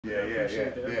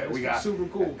Yeah. We got super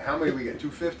cool. How many we get?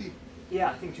 250. Yeah,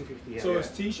 I think 250. Yeah. So it's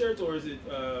t-shirts or is it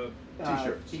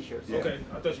T-shirts? T-shirts. Yeah. Okay,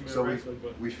 I thought you meant So wrestling,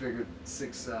 but we figured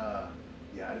 6.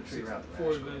 Yeah, I didn't figure out the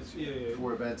four rash events. guards. Yeah.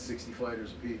 4 events, 60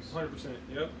 fighters apiece. 100%.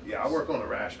 Yep. Yeah, I work on the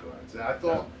rash guards. I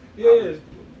thought. Yeah,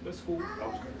 that's cool. I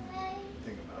was gonna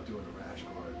think about doing the rash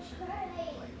guards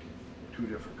like 2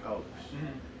 different colors.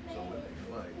 So when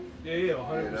they fight. Yeah,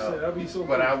 100%. That'd be so cool.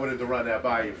 But I wanted to run that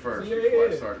by you first before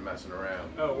I started messing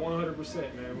around. Oh,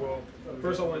 100%, man. Well,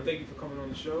 first I want to thank you for coming on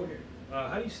the show.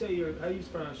 How do you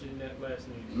pronounce your last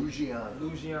name? Lugiano.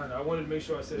 Lugiano. I wanted to make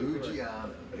sure I said it correct.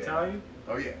 Lugiano. Italian?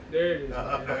 Oh yeah. There it is.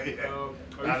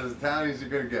 Not as Italian as you're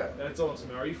gonna get. That's awesome.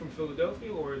 Are you from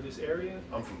Philadelphia or this area?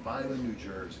 I'm from Vineland, New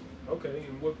Jersey. Okay,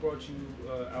 and what brought you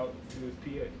out to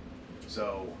PA?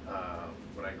 So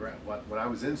when I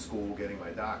was in school getting my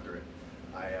doctorate,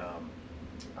 I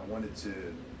wanted to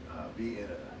be in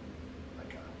a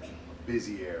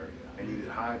busy area. I needed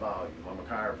high volume. I'm a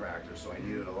chiropractor, so I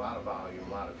needed a lot of volume,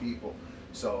 a lot of people.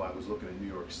 So I was looking at New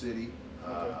York City,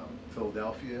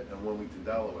 Philadelphia, and Wilmington,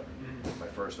 Delaware. My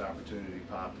first opportunity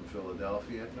popped in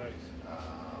Philadelphia. Nice.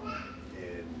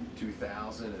 In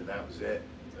 2000, and that was it.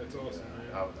 That's awesome,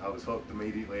 man. I was hooked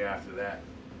immediately after that.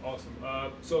 Awesome.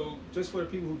 So just for the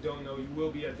people who don't know, you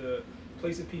will be at the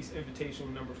Place of Peace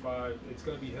Invitational number 5. It's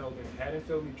going to be held in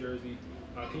Haddonfield, New Jersey.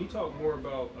 Can you talk more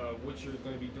about what you're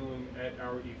going to be doing at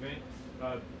our event?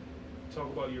 Talk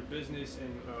about your business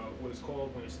and what it's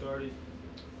called, when it started.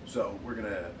 So we're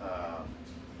gonna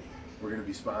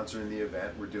be sponsoring the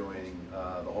event. We're doing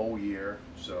the whole year,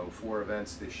 so 4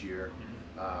 events this year.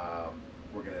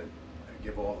 We're gonna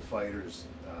give all the fighters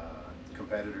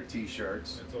competitor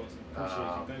T-shirts. That's awesome. Appreciate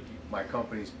you. Thank you. My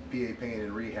company's Pa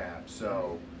Pain Rehab,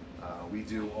 so we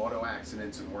do auto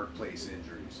accidents and workplace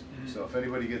injuries. So if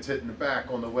anybody gets hit in the back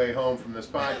on the way home from this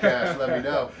podcast, let me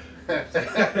know. You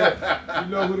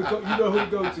know who to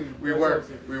go to. We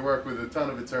work with a ton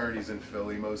of attorneys in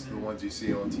Philly, most of the ones you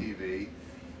see on TV,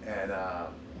 and I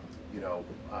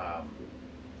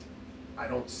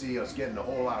don't see us getting a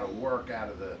whole lot of work out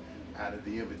of the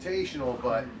Invitational,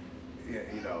 but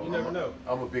you know,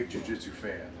 I'm a big jiu-jitsu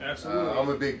fan. Absolutely. I'm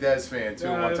a big Dez fan too.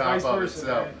 On top of it,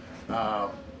 so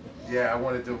yeah, I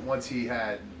wanted to. Once he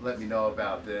had let me know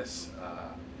about this,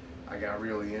 I got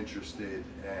really interested,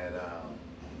 and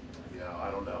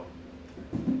I don't know.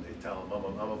 They tell him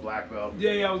I'm a black belt.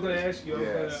 Yeah, I was going to ask you.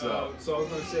 So I was going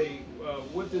to say,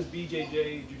 what does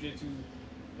BJJ Jiu-Jitsu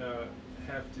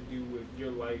have to do with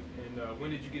your life, and when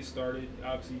did you get started?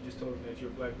 Obviously, you just told them that you're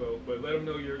a black belt, but let them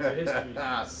know your history.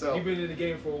 So, you've been in the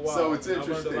game for a while. So it's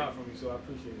interesting. I learned a lot from you, so I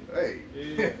appreciate it.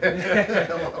 Hey,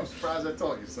 yeah. I'm surprised I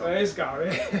taught you something. It's got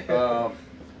it.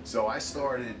 So I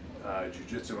started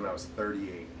jiu-jitsu when I was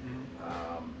 38.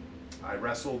 I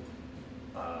wrestled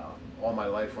all my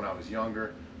life when I was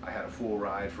younger. I had a full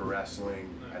ride for wrestling.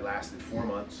 I lasted 4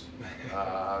 months.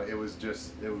 It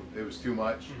was too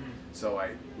much. So I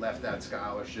left that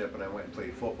scholarship and I went and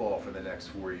played football for the next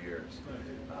 4 years.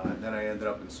 And then I ended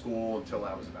up in school until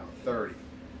I was about 30.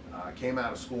 Came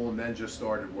out of school and then just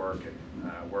started working,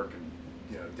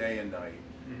 day and night.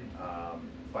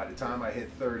 By the time I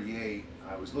hit 38,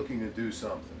 I was looking to do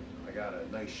something. I got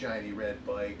a nice shiny red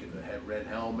bike and a red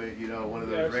helmet, one of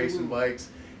those racing bikes,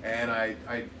 and I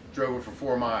drove it for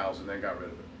 4 miles and then got rid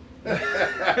of it.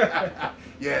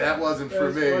 Yeah, that wasn't for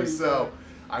me. Funny, so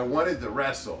I wanted to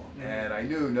wrestle, and I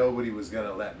knew nobody was going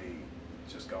to let me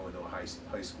just go into a high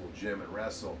school gym and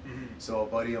wrestle. So a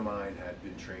buddy of mine had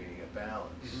been training at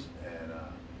Balance, and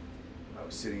I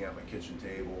was sitting at my kitchen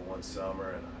table one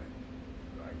summer, and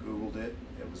I Googled it.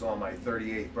 It was on my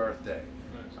 38th birthday.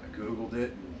 I Googled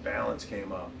it, and Balance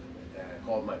came up. And I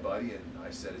called my buddy, and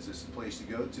I said, "Is this the place to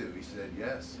go to?" He said,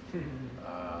 "Yes."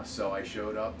 So I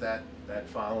showed up that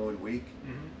following week.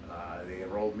 They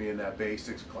enrolled me in that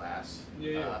basics class.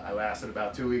 I lasted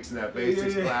about 2 weeks in that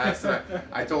basics class. And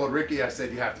I told Ricky, I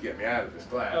said, "You have to get me out of this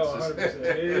class." Oh,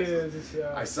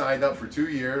 100%. I signed up for 2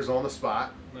 years on the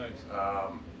spot. Nice.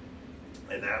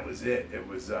 And that was it. It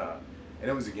was a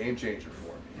game changer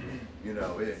for me.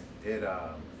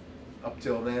 Up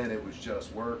till then, it was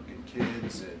just work and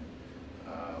kids and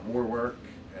more work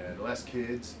and less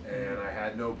kids, and I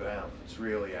had no balance,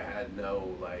 really. I had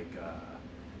no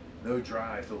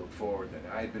drive to look forward to.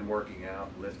 I had been working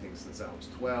out and lifting since I was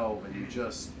 12, and it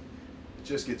just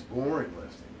gets boring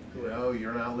lifting.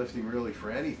 You're not lifting really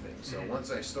for anything. So once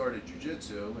I started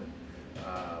jiu-jitsu and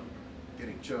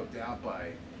getting choked out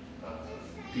by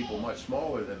people much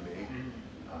smaller than me,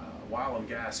 while I'm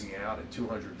gassing out at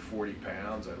 240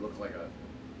 pounds, I look like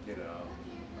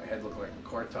I head looked like a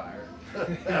car tire.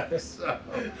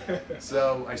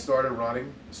 So I started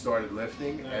running, started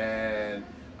lifting, and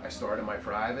I started my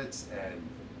privates, and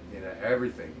you know,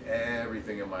 everything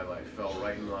in my life fell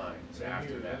right in line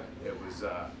after that. It was,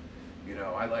 you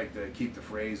know, I like to keep the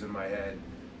phrase in my head,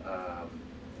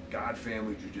 God,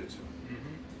 family, jiu-jitsu.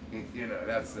 You know,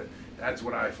 that's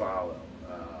what I follow.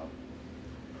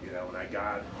 You know, and I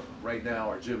got, right now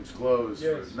our gym's closed.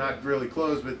 Yes, not really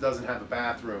closed, but it doesn't have a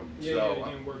bathroom. Yeah, so yeah,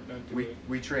 getting work done to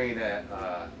we train at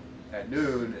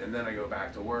noon, and then I go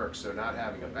back to work. So not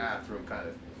having a bathroom kind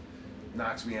of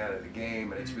knocks me out of the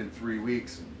game. And it's been 3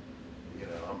 weeks. And, you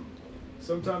know,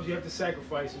 sometimes you have to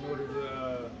sacrifice in order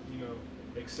to, you know,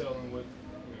 excel in what,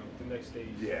 you know, the next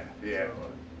stage. Yeah, yeah.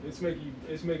 So it's making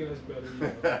us better. You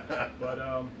know? But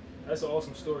that's an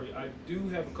awesome story. I do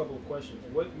have a couple of questions.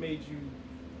 What made you?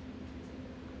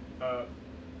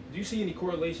 Do you see any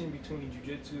correlation between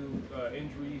jiu-jitsu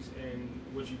injuries and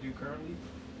what you do currently?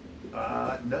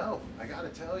 No, I got to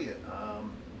tell you.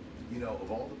 You know,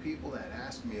 of all the people that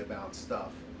ask me about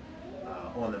stuff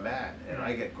on the mat, and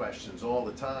I get questions all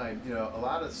the time. You know, a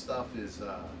lot of stuff is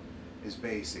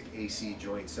basic AC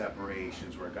joint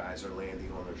separations where guys are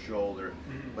landing on their shoulder,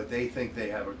 but they think they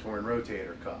have a torn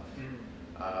rotator cuff.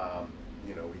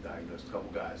 You know, we diagnosed a couple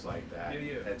guys like that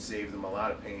and saved them a lot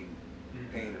of pain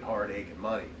and heartache and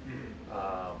money.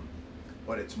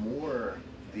 But it's more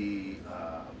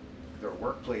their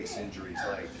workplace injuries,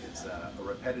 like it's a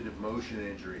repetitive motion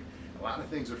injury. A lot of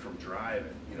things are from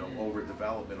driving, you know,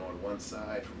 overdevelopment on one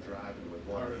side from driving with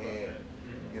one hand.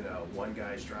 You know, one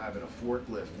guy's driving a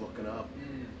forklift looking up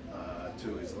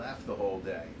to his left the whole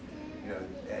day. You know,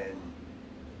 and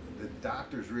the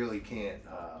doctors really can't,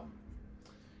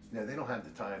 you know, they don't have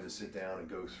the time to sit down and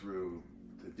go through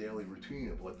the daily routine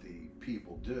of what the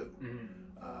people do.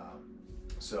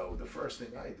 So the first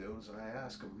thing I do is I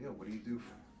ask them, you know, what do you do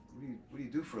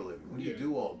for a living? What do you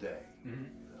do all day? You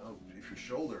know, if your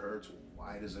shoulder hurts,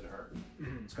 why does it hurt?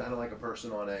 It's kind of like a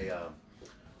person on an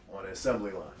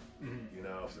assembly line. You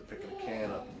know, if they're picking a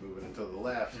can up and moving it to the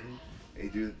left,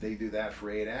 they do that for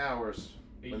 8 hours.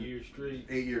 8 years straight.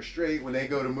 8 years straight. When they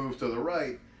go to move to the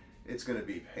right, it's going to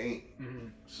be pain.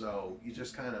 So you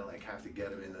just kind of like have to get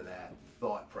them into that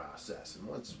thought process, and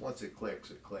once it clicks,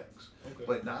 it clicks. Okay.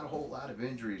 But not a whole lot of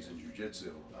injuries in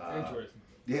jiu-jitsu. Interesting.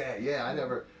 Yeah.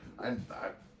 I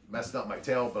messed up my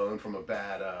tailbone from a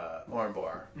bad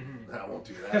armbar. I won't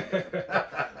do that.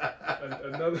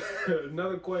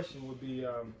 Another question would be,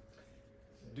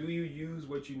 do you use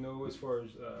what you know as far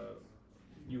as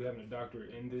you having a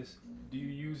doctorate in this? Do you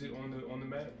use it on the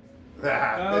mat?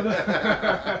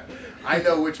 I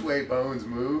know which way bones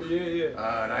move.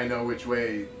 And I know which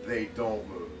way they don't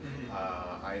move.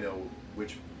 I know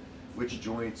which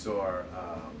joints are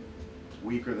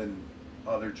weaker than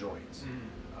other joints.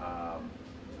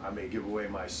 I may give away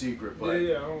my secret, but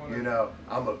you know,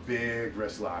 I'm a big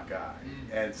wrist lock guy,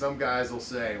 and some guys will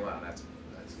say, "Well, that's a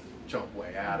chunk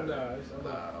way out of it."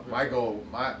 My goal,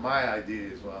 my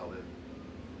idea is, well, then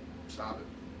stop it.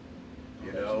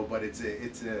 You know, but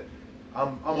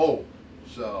I'm old,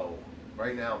 so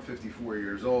right now I'm 54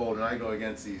 years old, and I go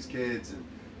against these kids,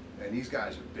 and these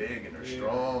guys are big and they're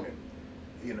strong, and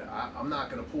you know, I'm not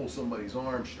going to pull somebody's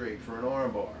arm straight for an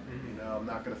arm bar. You know, I'm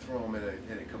not going to throw them in a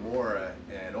Kimura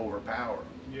and overpower them.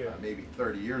 Maybe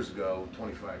 30 years ago,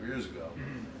 25 years ago,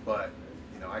 but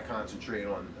you know, I concentrate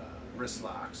on wrist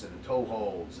locks and toe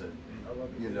holds, and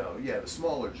you know, the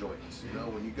smaller joints. You know,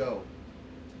 when you go.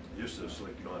 You're so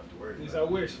slick, you don't have to worry about it. I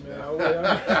wish, man.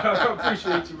 I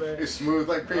appreciate you, man. It's smooth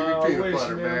like peanut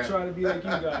butter, man. I'm trying to be like you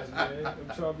guys, man. I'm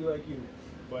trying to be like you.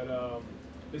 But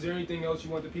is there anything else you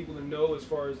want the people to know as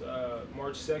far as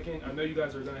March 2nd? I know you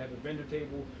guys are going to have a vendor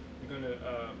table. You're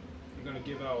going to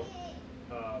give out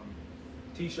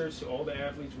T-shirts to all the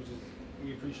athletes, which is,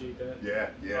 we appreciate that.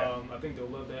 Yeah. I think they'll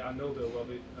love that. I know they'll love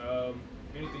it.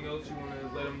 Anything else you want to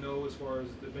let them know as far as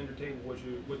the vendor table,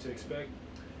 what to expect?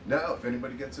 No, if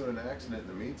anybody gets in an accident in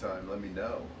the meantime, let me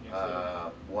know.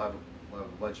 We'll have a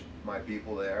bunch of my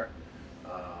people there,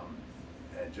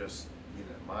 and just, you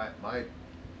know,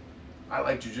 I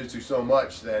like jiu-jitsu so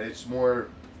much that it's more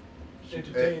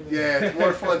entertaining. It's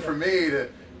more fun for me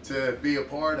to be a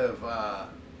part of,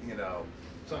 you know,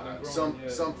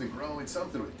 something growing,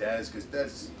 something with Dez, because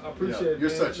Dez, I appreciate you know,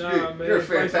 it. You're a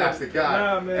fantastic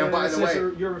guy. Man, and by the way,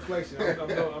 your reflection. I'm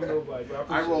nobody.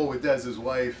 I roll with Dez's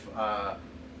wife.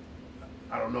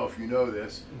 I don't know if you know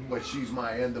this, but she's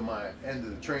my end of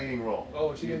the training role.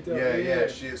 Oh, she can tell. Yeah.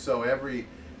 So every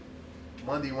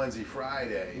Monday, Wednesday,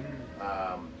 Friday,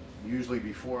 usually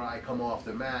before I come off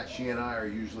the mat, she and I are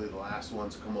usually the last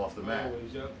ones to come off the mat.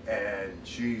 Always, yep. And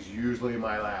she's usually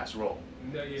my last roll.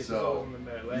 No, yeah, she's So, always on the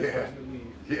mat. Last person to leave.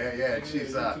 Yeah,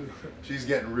 she's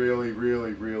getting really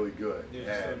good. Yeah,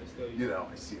 and she's starting to you know,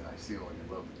 I see when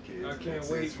you love the kids. I can't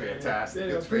wait. It's fantastic.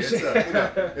 Yeah, You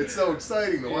know, it's so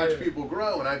exciting to watch Yeah. people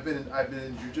grow. And I've been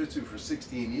in jiu-jitsu for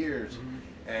 16 years,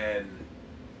 and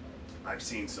I've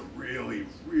seen some really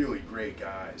great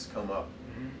guys come up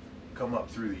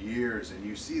through the years, and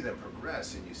you see them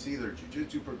progress, and you see their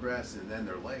jiu-jitsu progress, and then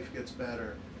their life gets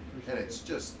better, and it's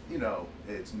just, you know,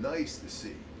 it's nice to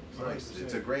see. It's nice.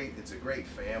 It's a great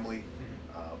family.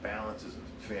 Balance is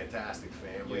a fantastic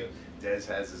family. Des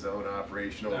has his own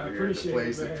operation over here at the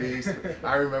Place of Peace.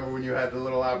 I remember when you had the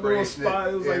little operation.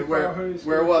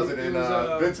 Where was it? In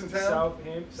Vincenttown?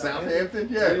 Southampton?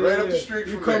 Yeah, right up the street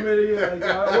from me. You come in here, like,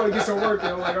 I want to get some work in.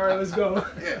 I'm like, all right, let's go.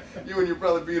 Yeah, you and your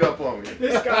brother beat up on me.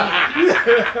 This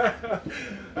guy.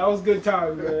 That was good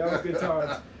times, man. That was good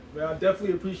times. Man, I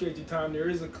definitely appreciate your time. There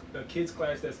is a kids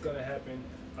class that's going to happen.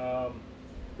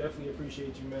 Definitely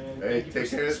appreciate you, man. Hey, take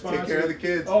care of the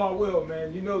kids. Oh, I will,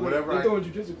 man. You know, they're doing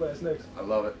jiu-jitsu class next. I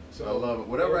love it. So, I love it.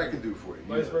 Whatever I can do for you.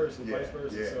 Vice versa. Yeah.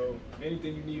 So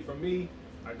anything you need from me,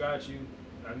 I got you.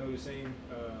 I know the same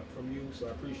from you. So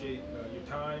I appreciate your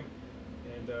time,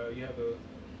 and you have a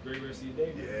great rest of your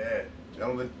day, man. Yeah,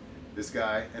 gentlemen, this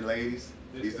guy and ladies,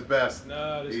 he's the best.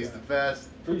 Nah, he's the best.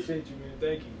 Appreciate you, man.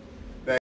 Thank you.